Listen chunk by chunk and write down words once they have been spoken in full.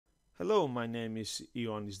Hello, my name is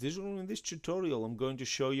Ioannis. In this tutorial I'm going to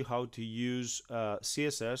show you how to use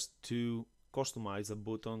CSS to customize the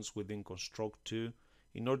buttons within Construct 2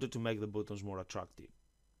 in order to make the buttons more attractive.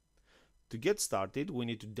 To get started, we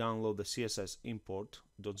need to download the CSS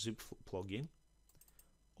import.zip plugin,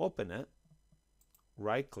 open it,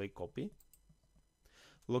 right-click copy,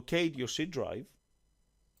 locate your C drive,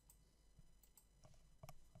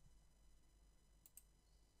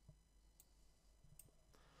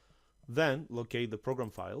 then locate the program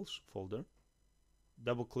files folder,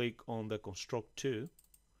 double click on the Construct 2.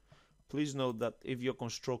 Please note that if your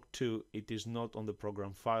Construct 2 it is not on the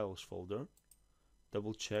program files folder,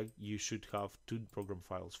 double check. You should have two program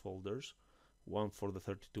files folders, one for the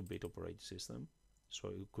 32-bit operating system, so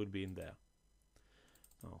it could be in there.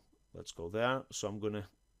 Now let's go there. So I'm gonna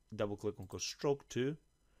double click on Construct 2,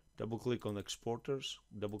 double click on exporters,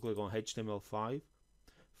 double click on HTML5,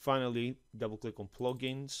 finally double click on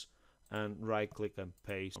plugins and right click and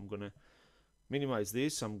paste. I'm gonna minimize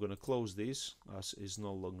this, I'm gonna close this as is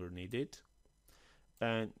no longer needed.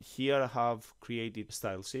 And here I have created a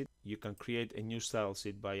style sheet. You can create a new style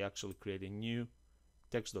sheet by actually creating a new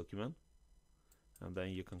text document, and then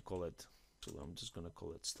you can call it, so I'm just gonna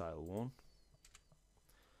call it style1.css.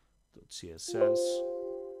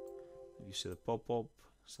 You see the pop-up,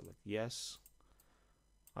 select yes.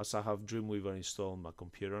 As I have Dreamweaver installed on my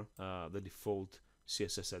computer, the default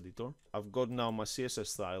CSS editor. I've got now my CSS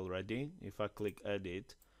style ready. If I click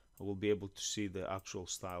edit, I will be able to see the actual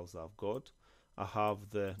styles that I've got. I have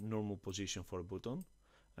the normal position for a button,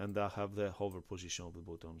 and I have the hover position of the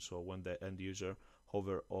button. So when the end user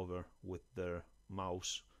hover over with their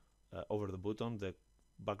mouse over the button, the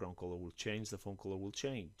background color will change, the font color will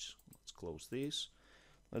change. Let's close this.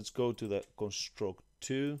 Let's go to the Construct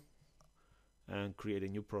 2 and create a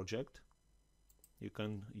new project. You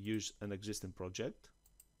can use an existing project.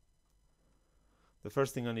 The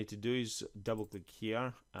first thing I need to do is double click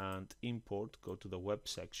here and import, go to the web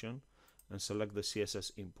section and select the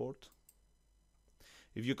CSS import.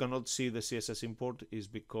 If you cannot see the CSS import, is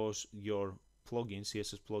because your plugin,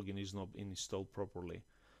 CSS plugin, is not installed properly.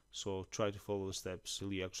 So try to follow the steps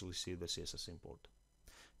till you actually see the CSS import.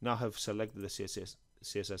 Now I have selected the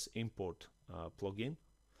CSS import plugin.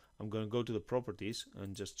 I'm going to go to the properties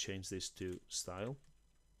and just change this to style.css.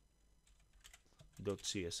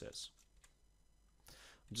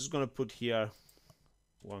 I'm just going to put here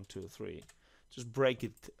 1, 2, 3. Just break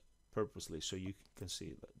it purposely so you can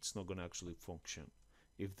see that it's not going to actually function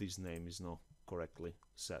if this name is not correctly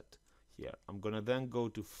set here. I'm going to then go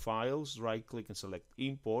to files, right click and select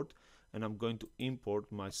import, and I'm going to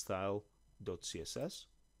import my style.css.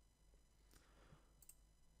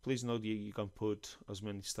 Please note you can put as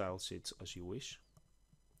many style sheets as you wish.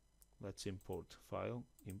 Let's import file,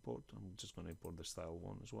 import. I'm just going to import the style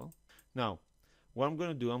one as well. Now, what I'm going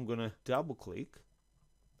to do, I'm going to double click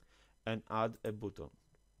and add a button.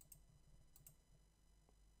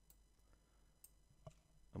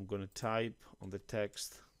 I'm going to type on the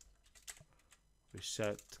text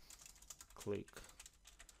reset, click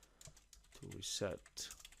to reset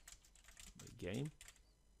the game.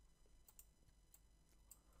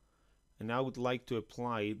 And I would like to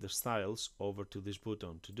apply the styles over to this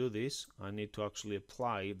button. To do this, I need to actually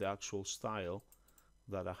apply the actual style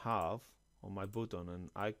that I have on my button,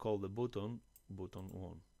 and I call the button button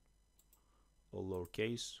 1. All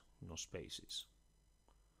lowercase, no spaces.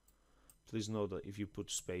 Please note that if you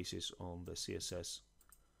put spaces on the CSS,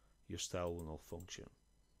 your style will not function.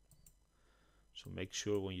 So make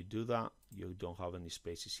sure when you do that, you don't have any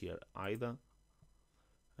spaces here either.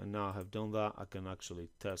 And now I have done that, I can actually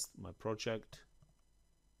test my project,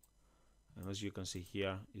 and as you can see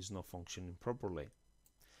here, it's not functioning properly.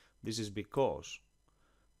 This is because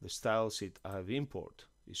the style sheet I have import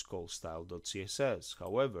is called style.css.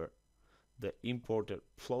 However, the imported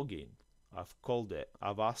plugin, I've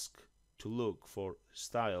asked to look for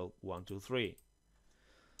style 1, 2, 3.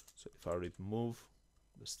 So if I remove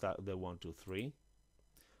the 1, 2, 3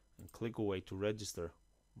 and click away to register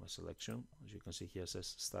my selection, as you can see here,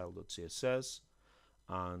 says style.css,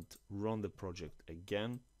 and run the project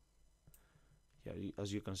again. Here,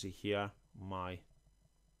 as you can see here, my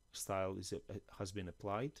style has been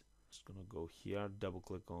applied. Just gonna go here, double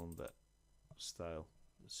click on the style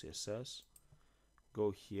CSS,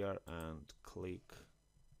 go here and click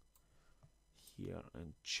here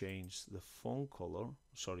and change the font color,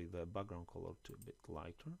 the background color, to a bit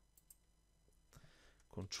lighter.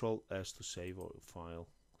 Control S to save our file.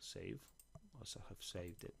 Save, as I have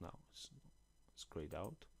saved it now. It's grayed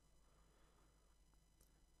out.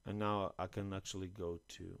 And now I can actually go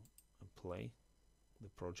to and play the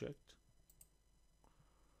project.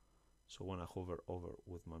 So when I hover over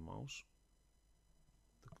with my mouse,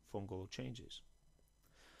 the font color changes.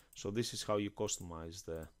 So this is how you customize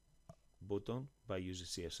the button by using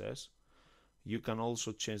CSS. You can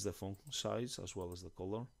also change the font size as well as the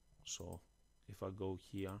color. So if I go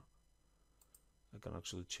here, I can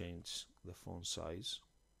actually change the font size.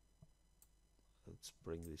 Let's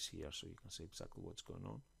bring this here so you can see exactly what's going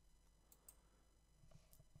on.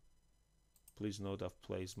 Please note I've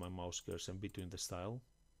placed my mouse cursor in between the style,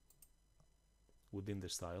 within the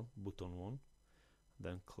style, button 1.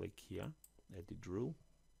 Then click here, edit rule,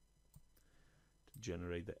 to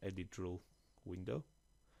generate the edit rule window.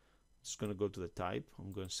 Just going to go to the type.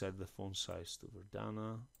 I'm going to set the font size to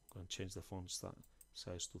Verdana. I'm going to change the font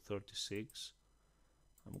size to 36.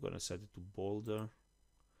 I'm going to set it to bolder.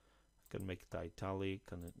 I can make it italic,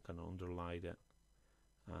 and can underline it,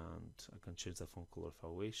 and I can change the font color if I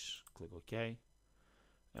wish. Click OK,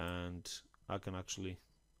 and I can actually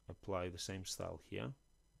apply the same style here.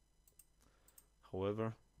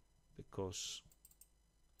 However, because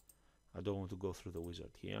I don't want to go through the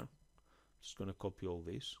wizard here, I'm just going to copy all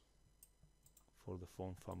this for the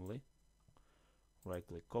font family. Right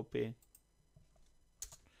click copy,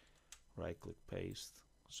 right click paste.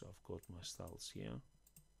 So I've got my styles here.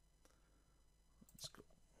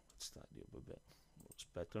 Let's tidy up a bit. Looks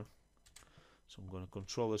better. So I'm going to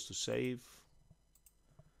control S to save.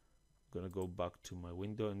 I'm going to go back to my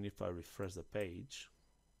window, and if I refresh the page,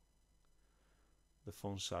 the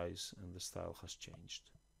font size and the style has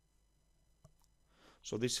changed.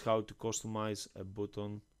 So this is how to customize a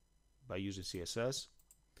button by using CSS.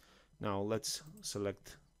 Now let's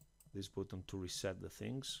select this button to reset the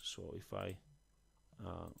things. So if I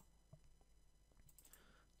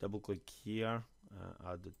double click here,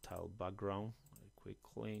 add the tile background very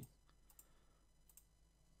quickly,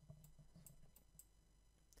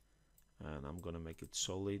 and I'm gonna make it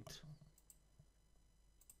solid.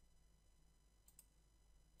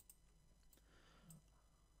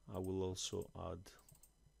 I will also add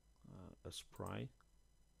a spray.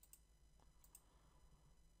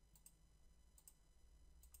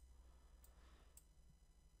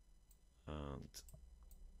 And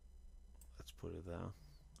let's put it there,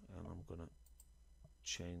 and I'm gonna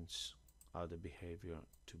change other behavior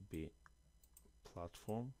to be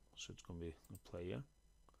platform, so it's gonna be a player,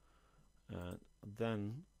 and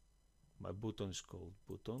then my button is called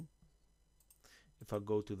button. If I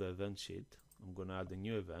go to the event sheet, I'm gonna add a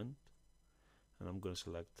new event, and I'm gonna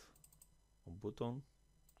select on button,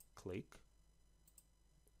 click.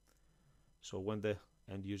 So when the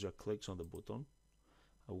end user clicks on the button,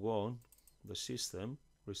 I want the system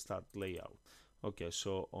restart layout. Okay,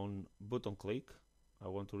 so on button click, I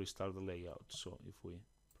want to restart the layout. So if we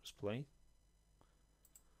press play,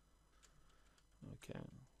 okay,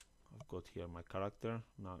 I've got here my character.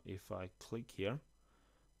 Now if I click here,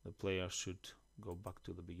 the player should go back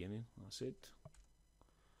to the beginning. That's it.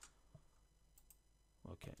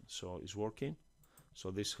 Okay, so it's working. So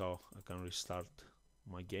this is how I can restart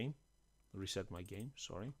my game, reset my game,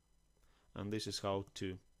 sorry. And this is how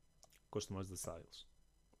to customize the styles.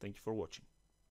 Thank you for watching.